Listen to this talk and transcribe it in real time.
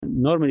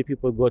normally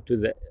people go to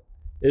the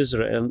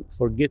Israel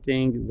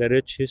forgetting the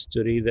rich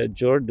history that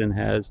Jordan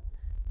has,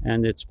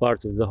 and it's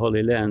part of the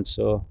Holy Land.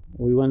 So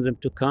we want them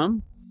to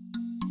come.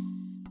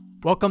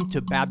 Welcome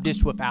to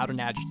Baptist Without an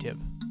Adjective,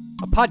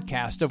 a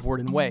podcast of Word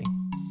and Way.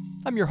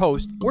 I'm your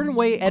host, Word and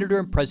Way editor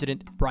and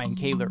president, Brian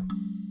Kaler.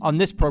 On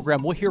this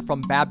program, we'll hear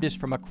from Baptists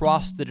from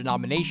across the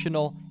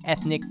denominational,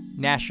 ethnic,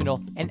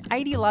 national, and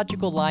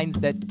ideological lines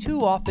that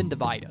too often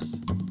divide us.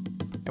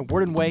 At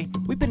Word and Way,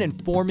 we've been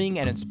informing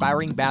and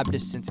inspiring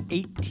Baptists since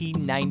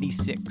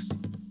 1896.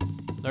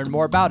 Learn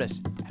more about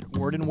us at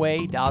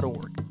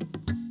wordandway.org.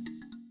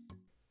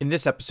 In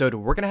this episode,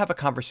 we're going to have a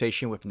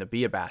conversation with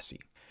Nabeeh Abbassi.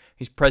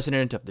 He's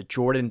president of the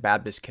Jordan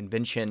Baptist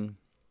Convention,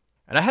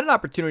 and I had an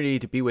opportunity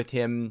to be with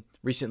him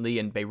recently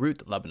in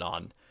Beirut,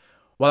 Lebanon,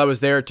 while I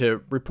was there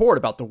to report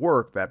about the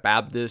work that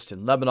Baptists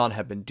in Lebanon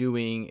have been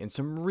doing in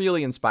some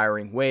really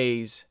inspiring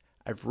ways.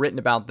 I've written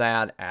about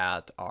that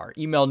at our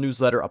email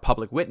newsletter, A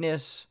Public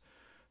Witness.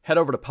 Head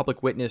over to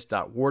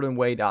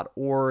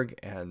publicwitness.wordandway.org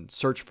and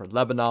search for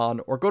Lebanon,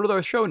 or go to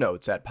the show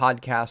notes at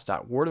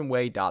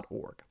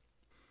podcast.wordandway.org.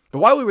 But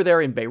while we were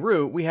there in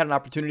Beirut, we had an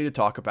opportunity to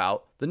talk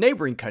about the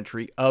neighboring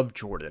country of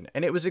Jordan,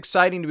 and it was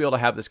exciting to be able to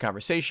have this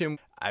conversation.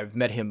 I've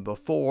met him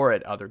before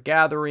at other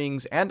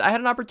gatherings, and I had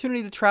an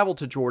opportunity to travel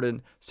to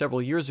Jordan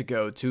several years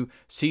ago to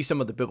see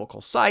some of the biblical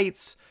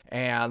sites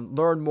and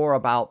learn more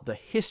about the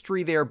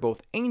history there,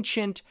 both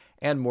ancient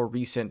and more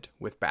recent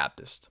with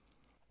Baptist.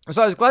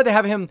 So I was glad to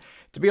have him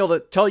to be able to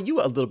tell you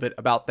a little bit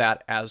about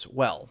that as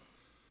well.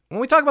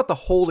 When we talk about the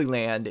Holy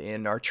Land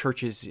in our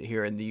churches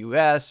here in the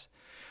U.S.,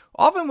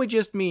 often we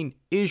just mean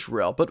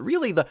Israel, but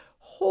really the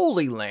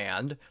Holy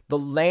Land, the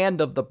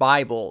land of the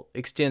Bible,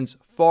 extends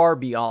far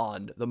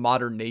beyond the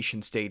modern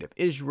nation state of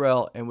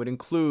Israel and would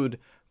include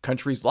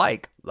countries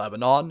like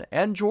Lebanon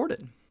and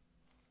Jordan.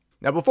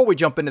 Now, before we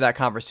jump into that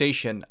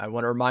conversation, I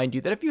want to remind you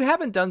that if you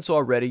haven't done so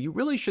already, you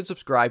really should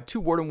subscribe to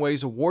Word and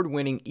Way's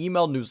award-winning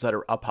email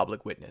newsletter, A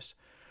Public Witness,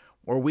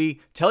 where we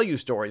tell you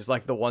stories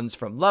like the ones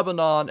from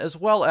Lebanon, as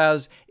well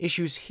as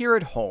issues here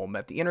at home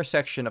at the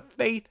intersection of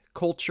faith,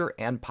 culture,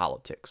 and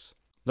politics.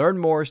 Learn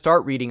more,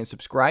 start reading, and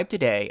subscribe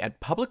today at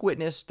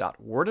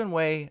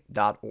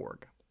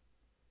publicwitness.wordandway.org.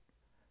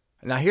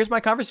 Now here's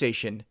my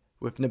conversation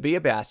with Nabeeh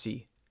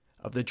Abbassi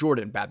of the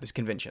Jordan Baptist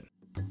Convention.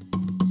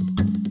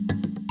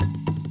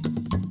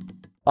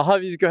 I'll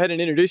have you go ahead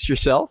and introduce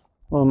yourself.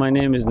 Well, my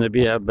name is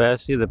Nabeeh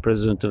Abbassi, the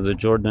president of the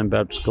Jordan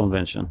Baptist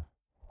Convention.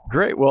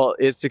 Great. Well,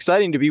 it's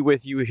exciting to be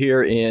with you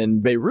here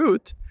in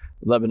Beirut,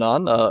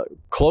 Lebanon, a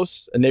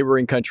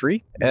neighboring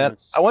country. And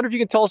Yes. I wonder if you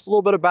can tell us a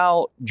little bit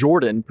about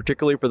Jordan,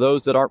 particularly for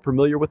those that aren't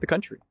familiar with the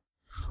country.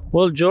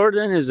 Well,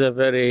 Jordan is a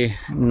very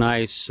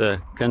nice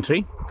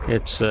country.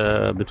 It's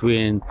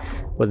between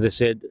what they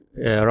said,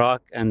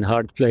 rock and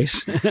hard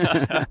place.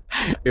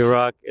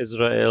 Iraq,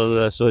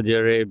 Israel, Saudi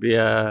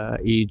Arabia,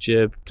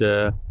 Egypt,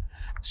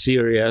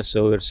 Syria.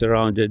 So we're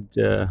surrounded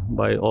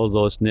by all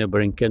those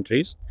neighboring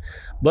countries.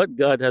 But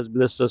God has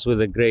blessed us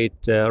with a great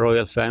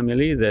royal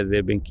family that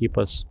they've been keep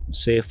us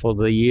safe for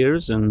the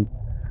years. And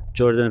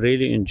Jordan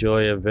really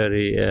enjoy a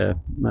very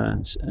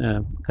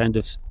kind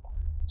of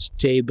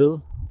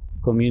stable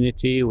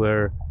community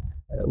where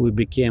we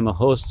became a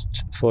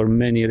host for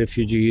many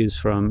refugees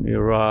from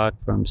Iraq,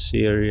 from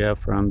Syria,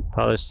 from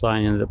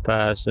Palestine in the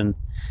past, and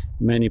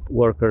many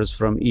workers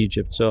from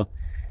Egypt. So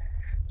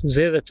to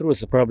say the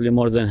truth, probably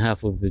more than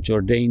half of the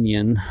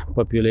Jordanian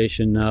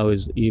population now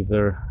is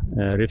either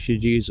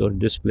refugees or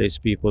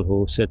displaced people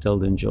who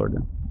settled in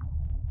Jordan.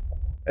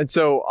 And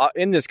so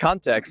in this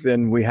context,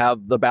 then we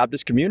have the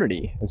Baptist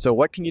community. And so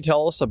what can you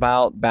tell us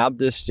about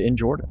Baptists in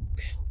Jordan?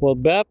 Well,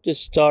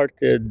 Baptist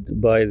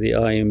started by the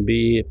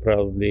IMB,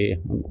 probably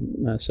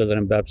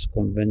Southern Baptist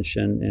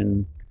Convention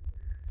in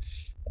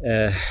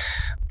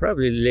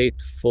probably late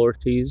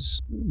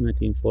 40s,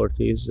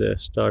 1940s.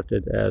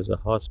 Started as a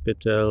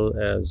hospital,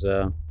 as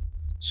a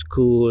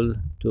school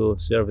to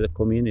serve the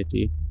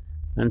community.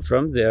 And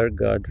from there,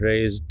 God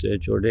raised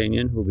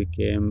Jordanian who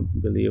became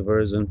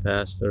believers and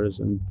pastors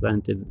and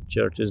planted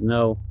churches.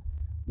 Now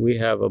we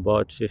have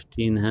about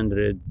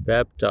 1,500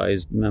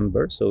 baptized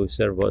members, so we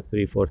serve about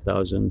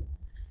 4,000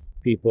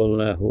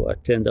 people who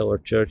attend our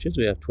churches.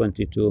 We have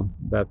 22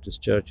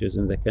 Baptist churches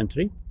in the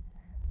country.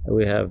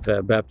 We have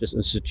Baptist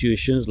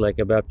institutions like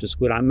a Baptist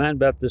school. Amman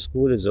Baptist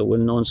School is a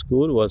well-known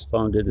school, was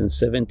founded in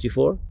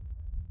 1974,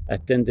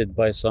 attended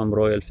by some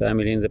royal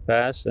family in the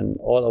past, and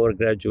all our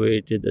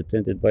graduated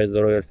attended by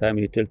the royal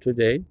family till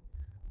today.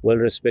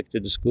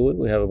 Well-respected school.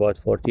 We have about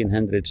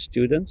 1,400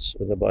 students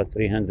with about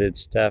 300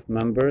 staff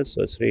members,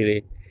 so it's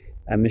really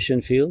a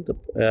mission field.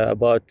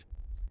 About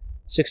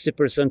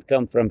 60%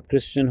 come from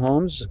Christian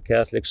homes,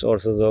 Catholics,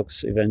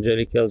 Orthodox,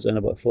 Evangelicals, and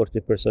about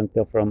 40%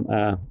 come from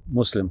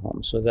Muslim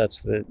homes. So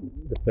that's the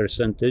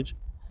percentage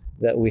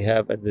that we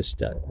have at this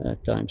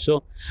time.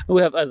 So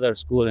we have other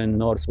schools in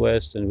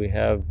Northwest, and we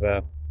have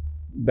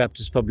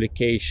Baptist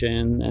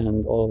publication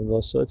and all of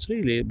those. So it's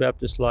really,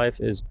 Baptist life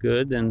is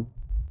good, and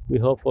we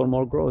hope for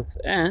more growth.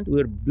 And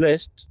we're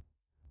blessed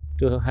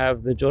to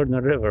have the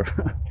Jordan River.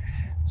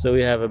 So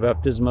we have a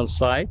baptismal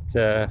site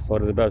for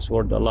the Baptist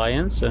World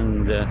Alliance,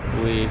 and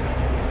we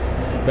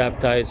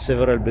baptize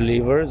several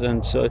believers,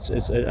 and so it's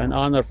an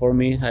honor for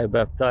me. I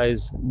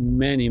baptized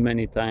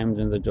many times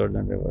in the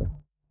Jordan River.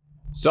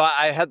 So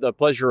I had the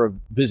pleasure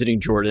of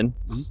visiting Jordan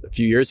a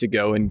few years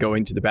ago and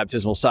going to the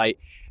baptismal site.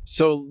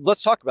 So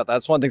let's talk about that.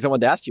 That's one of the things I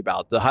wanted to ask you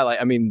about. The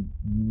highlight, I mean,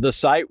 the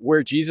site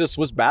where Jesus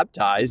was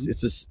baptized,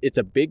 it's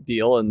a big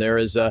deal. And there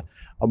is a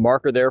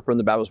marker there from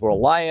the Baptist World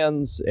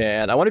Alliance.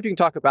 And I wonder if you can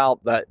talk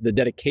about the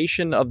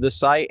dedication of the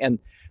site and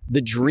the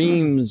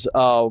dreams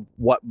of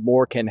what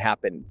more can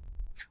happen.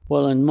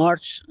 Well, in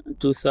March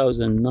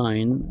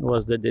 2009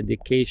 was the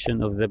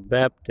dedication of the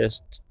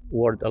Baptist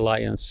World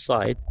Alliance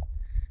site.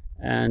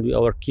 And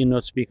our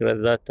keynote speaker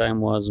at that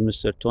time was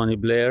Mr. Tony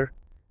Blair.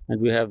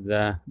 And we have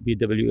the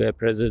BWA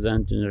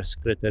president, general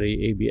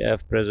secretary,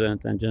 ABF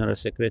president, and general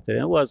secretary.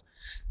 I was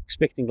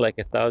expecting like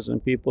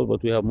 1,000 people,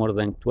 but we have more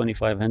than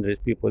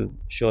 2,500 people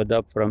showed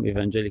up from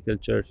evangelical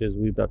churches.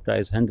 We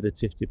baptized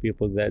 150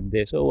 people that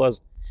day. So it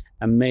was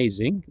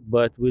amazing,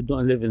 but we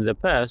don't live in the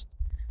past.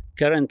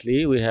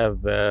 Currently, we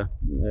have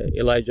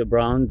Elijah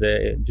Brown,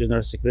 the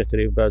general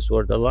secretary of Baptist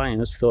World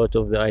Alliance, thought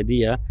of the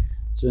idea.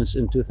 Since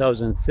in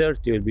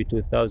 2030 will be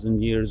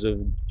 2,000 years of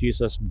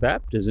Jesus'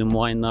 baptism,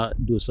 why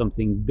not do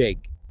something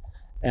big?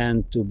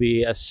 And to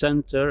be a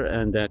center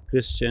and a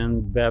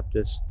Christian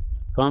Baptist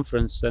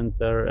conference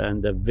center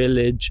and a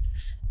village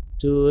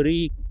to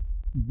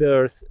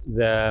rebirth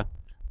the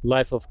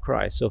life of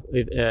Christ. So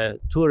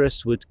if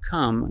tourists would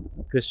come,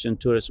 Christian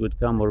tourists would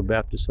come, or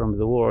Baptists from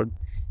the world,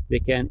 they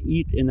can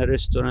eat in a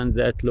restaurant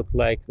that look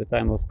like the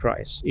time of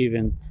Christ.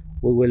 Even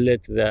we will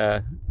let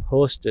the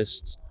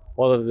hostess,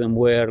 all of them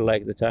wear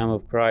like the time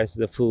of Christ,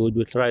 the food.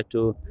 We try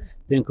to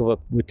think of a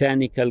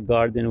botanical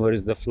garden where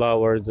is the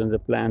flowers and the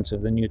plants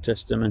of the New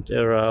Testament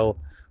era.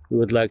 We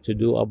would like to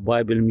do a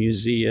Bible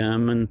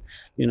museum and,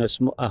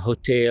 a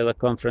hotel, a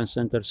conference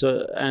center.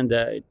 So, and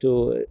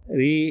to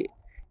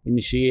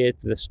reinitiate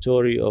the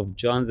story of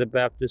John the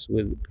Baptist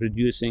with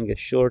producing a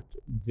short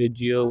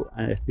video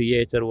and a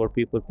theater where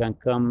people can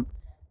come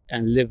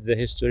and live the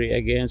history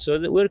again. So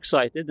we're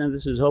excited, and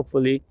this is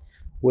hopefully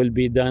will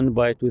be done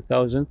by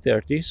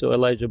 2030. So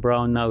Elijah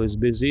Brown now is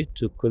busy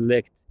to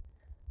collect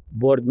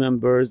board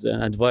members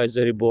and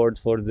advisory board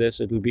for this.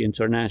 It will be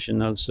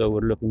international. So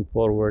we're looking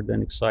forward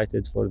and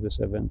excited for this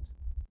event.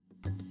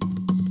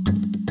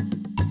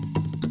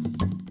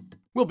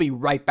 We'll be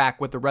right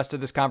back with the rest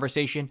of this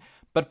conversation.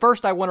 But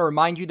first, I want to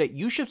remind you that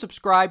you should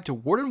subscribe to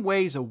Warden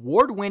Way's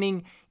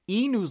award-winning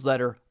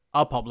e-newsletter,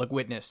 A Public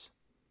Witness.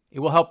 It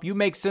will help you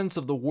make sense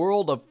of the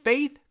world of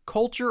faith,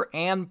 culture,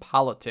 and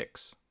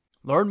politics.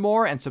 Learn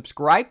more and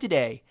subscribe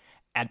today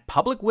at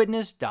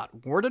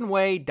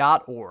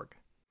publicwitness.wardenway.org.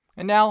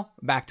 And now,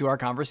 back to our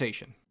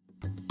conversation.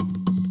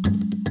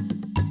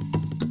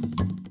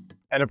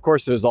 And of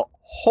course, there's a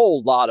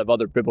whole lot of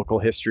other biblical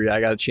history.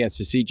 I got a chance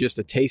to see just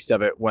a taste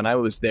of it when I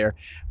was there.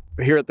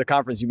 Here at the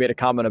conference, you made a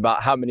comment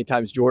about how many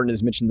times Jordan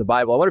has mentioned the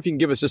Bible. I wonder if you can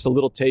give us just a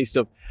little taste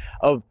of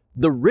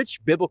the rich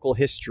biblical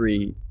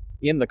history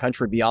in the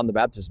country beyond the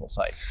baptismal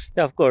site.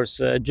 Yeah, of course.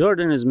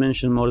 Jordan is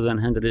mentioned more than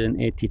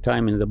 180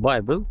 times in the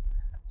Bible.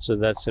 So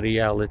that's a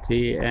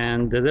reality.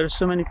 And there are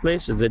so many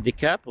places. The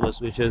Decapolis,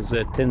 which is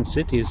 10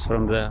 cities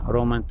from the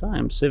Roman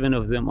times, 7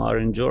 of them are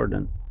in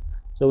Jordan.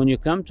 So when you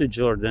come to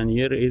Jordan,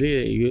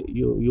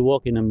 you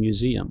walk in a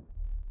museum.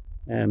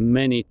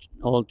 Many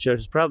old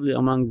churches, probably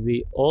among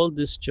the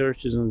oldest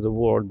churches in the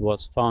world,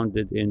 was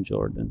founded in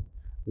Jordan.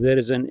 There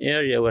is an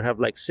area where have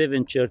like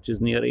 7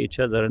 churches near each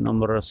other in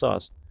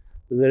Rasas.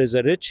 So there is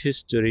a rich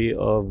history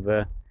of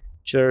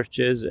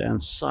churches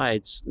and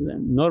sites.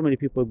 Normally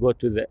people go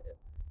to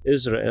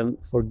Israel,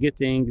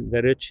 forgetting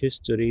the rich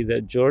history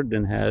that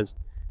Jordan has,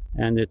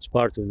 and it's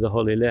part of the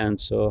Holy Land.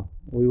 So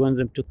we want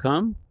them to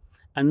come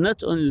and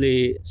not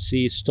only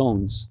see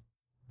stones,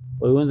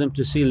 we want them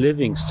to see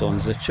living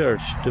stones, the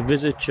church, to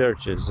visit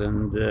churches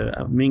and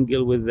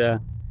mingle with the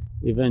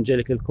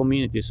evangelical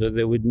community so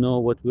they would know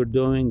what we're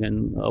doing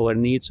and our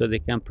needs, so they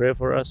can pray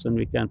for us and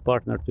we can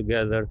partner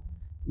together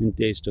in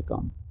days to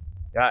come.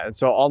 Yeah, and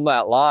so on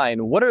that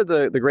line, what are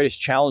the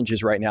greatest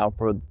challenges right now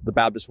for the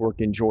Baptist work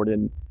in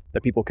Jordan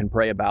that people can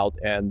pray about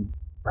and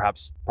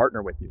perhaps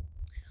partner with you?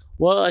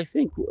 Well, I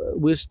think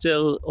we're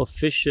still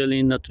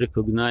officially not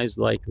recognized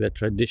like the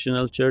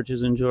traditional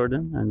churches in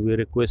Jordan, and we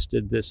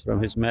requested this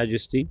from His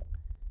Majesty.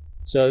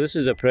 So this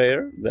is a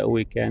prayer that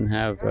we can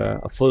have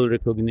a full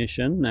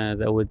recognition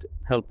that would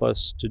help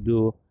us to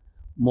do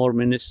more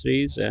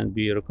ministries and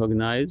be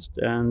recognized.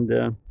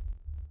 And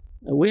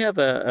we have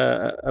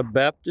a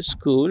Baptist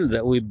school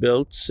that we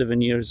built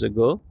 7 years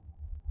ago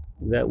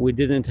that we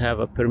didn't have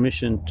a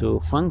permission to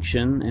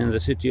function in the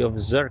city of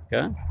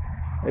Zarqa.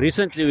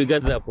 Recently we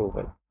got the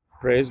approval,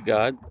 praise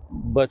God,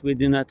 but we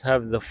did not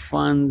have the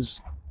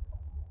funds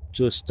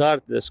to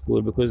start the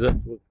school because that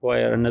would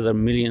require another $1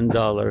 million.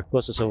 It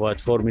cost us about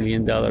 $4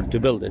 million to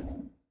build it.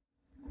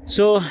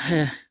 So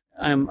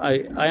I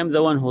am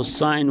the one who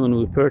signed when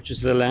we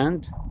purchased the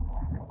land,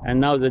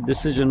 and now the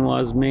decision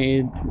was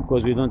made,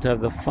 because we don't have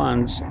the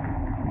funds,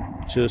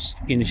 to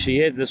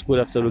initiate the school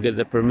after we get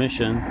the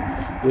permission.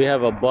 We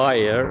have a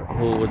buyer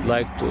who would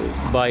like to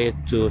buy it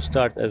to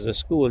start as a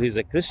school. He's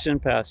a Christian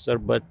pastor,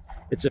 but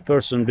it's a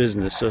person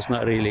business, so it's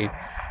not really.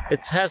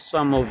 It has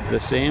some of the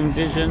same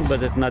vision,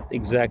 but it's not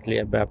exactly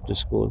a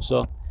Baptist school.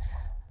 So,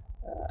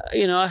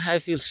 I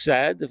feel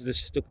sad if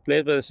this took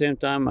place, but at the same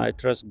time, I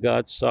trust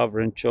God's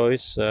sovereign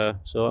choice.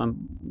 So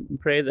I'm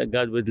pray that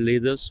God would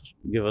lead us,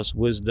 give us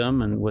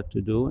wisdom and what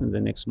to do in the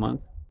next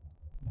month.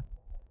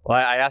 Well,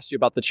 I asked you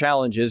about the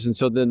challenges, and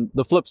so then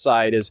the flip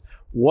side is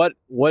what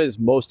is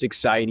most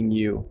exciting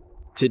you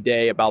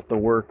today about the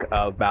work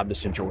of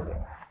Baptist in Jordan?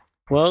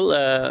 Well,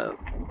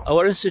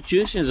 our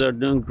institutions are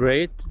doing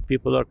great.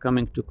 People are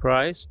coming to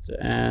Christ,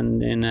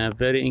 and in a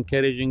very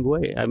encouraging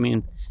way. I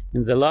mean,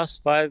 in the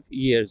last 5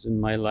 years in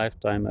my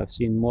lifetime, I've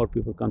seen more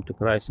people come to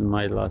Christ than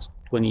my last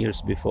 20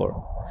 years before.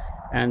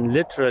 And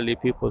literally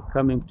people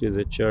coming to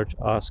the church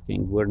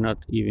asking, we're not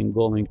even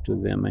going to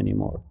them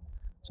anymore.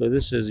 So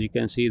this is, you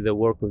can see the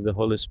work of the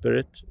Holy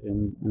Spirit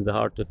in the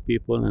heart of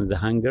people and the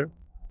hunger.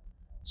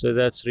 So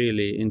that's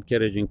really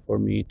encouraging for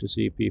me to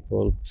see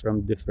people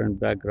from different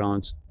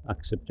backgrounds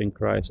accepting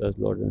Christ as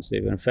Lord and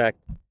Savior. In fact,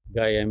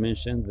 guy I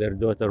mentioned, their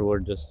daughter were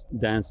just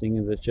dancing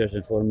in the church,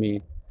 and for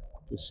me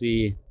to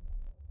see,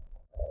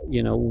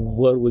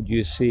 where would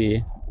you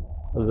see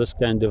this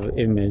kind of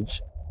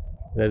image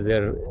that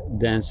they're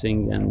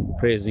dancing and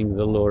praising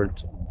the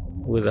Lord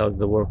without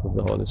the work of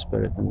the Holy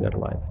Spirit in their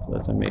life?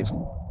 That's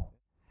amazing.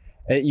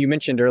 You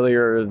mentioned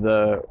earlier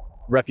the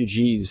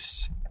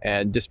refugees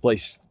and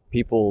displaced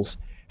peoples.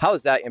 How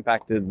has that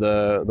impacted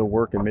the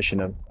work and mission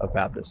of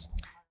Baptist?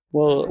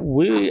 Well,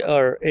 we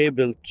are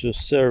able to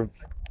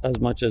serve as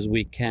much as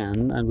we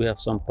can, and we have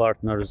some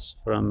partners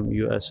from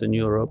US and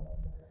Europe.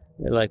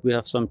 Like we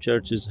have some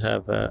churches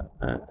have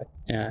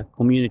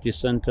community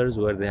centers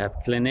where they have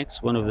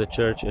clinics. One of the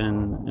church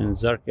in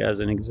Zarqa, as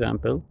an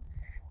example,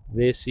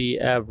 they see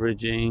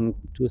averaging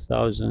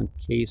 2,000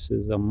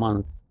 cases a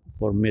month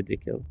for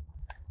medical.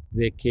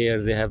 They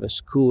have a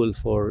school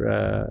for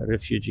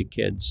refugee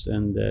kids,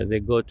 and they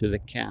go to the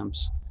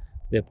camps.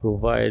 They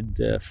provide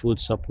food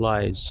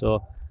supplies.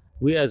 So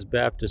we as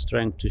Baptists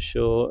trying to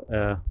show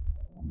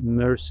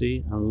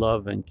mercy and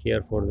love and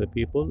care for the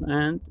people,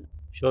 and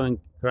showing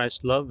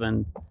Christ's love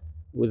and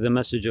with the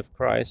message of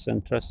Christ,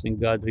 and trusting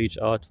God reach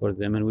out for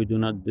them. And we do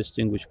not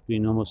distinguish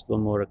between a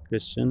Muslim or a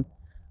Christian.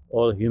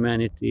 All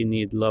humanity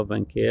need love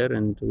and care,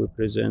 and we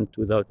present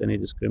without any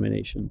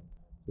discrimination.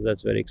 So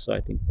that's very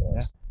exciting for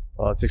us.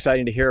 Well, it's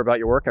exciting to hear about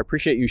your work. I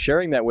appreciate you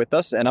sharing that with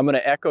us. And I'm going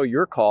to echo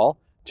your call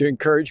to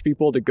encourage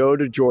people to go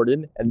to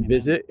Jordan and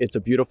visit. It's a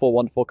beautiful,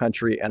 wonderful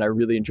country, and I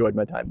really enjoyed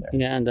my time there.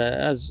 Yeah, and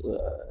as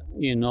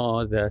you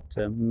know, that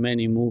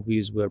many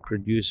movies were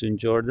produced in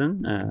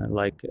Jordan,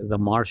 like The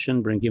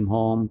Martian, Bring Him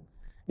Home,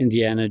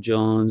 Indiana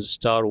Jones,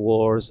 Star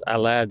Wars,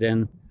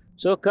 Aladdin.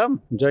 So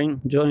come,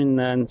 join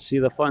and see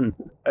the fun.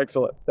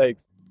 Excellent.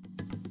 Thanks.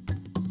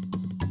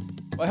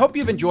 Well, I hope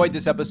you've enjoyed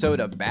this episode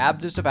of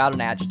Baptist Without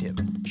an Adjective.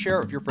 Share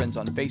it with your friends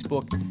on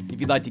Facebook. If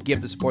you'd like to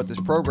give to support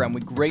this program,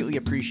 we greatly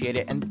appreciate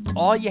it. And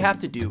all you have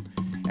to do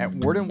at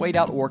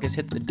wordandway.org is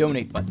hit the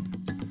donate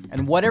button.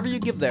 And whatever you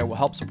give there will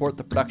help support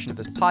the production of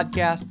this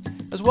podcast,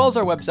 as well as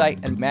our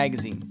website and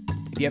magazine.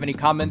 If you have any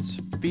comments,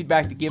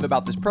 feedback to give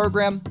about this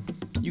program,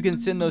 you can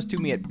send those to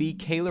me at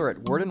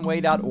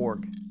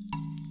bkaler@wordandway.org.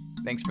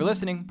 Thanks for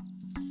listening.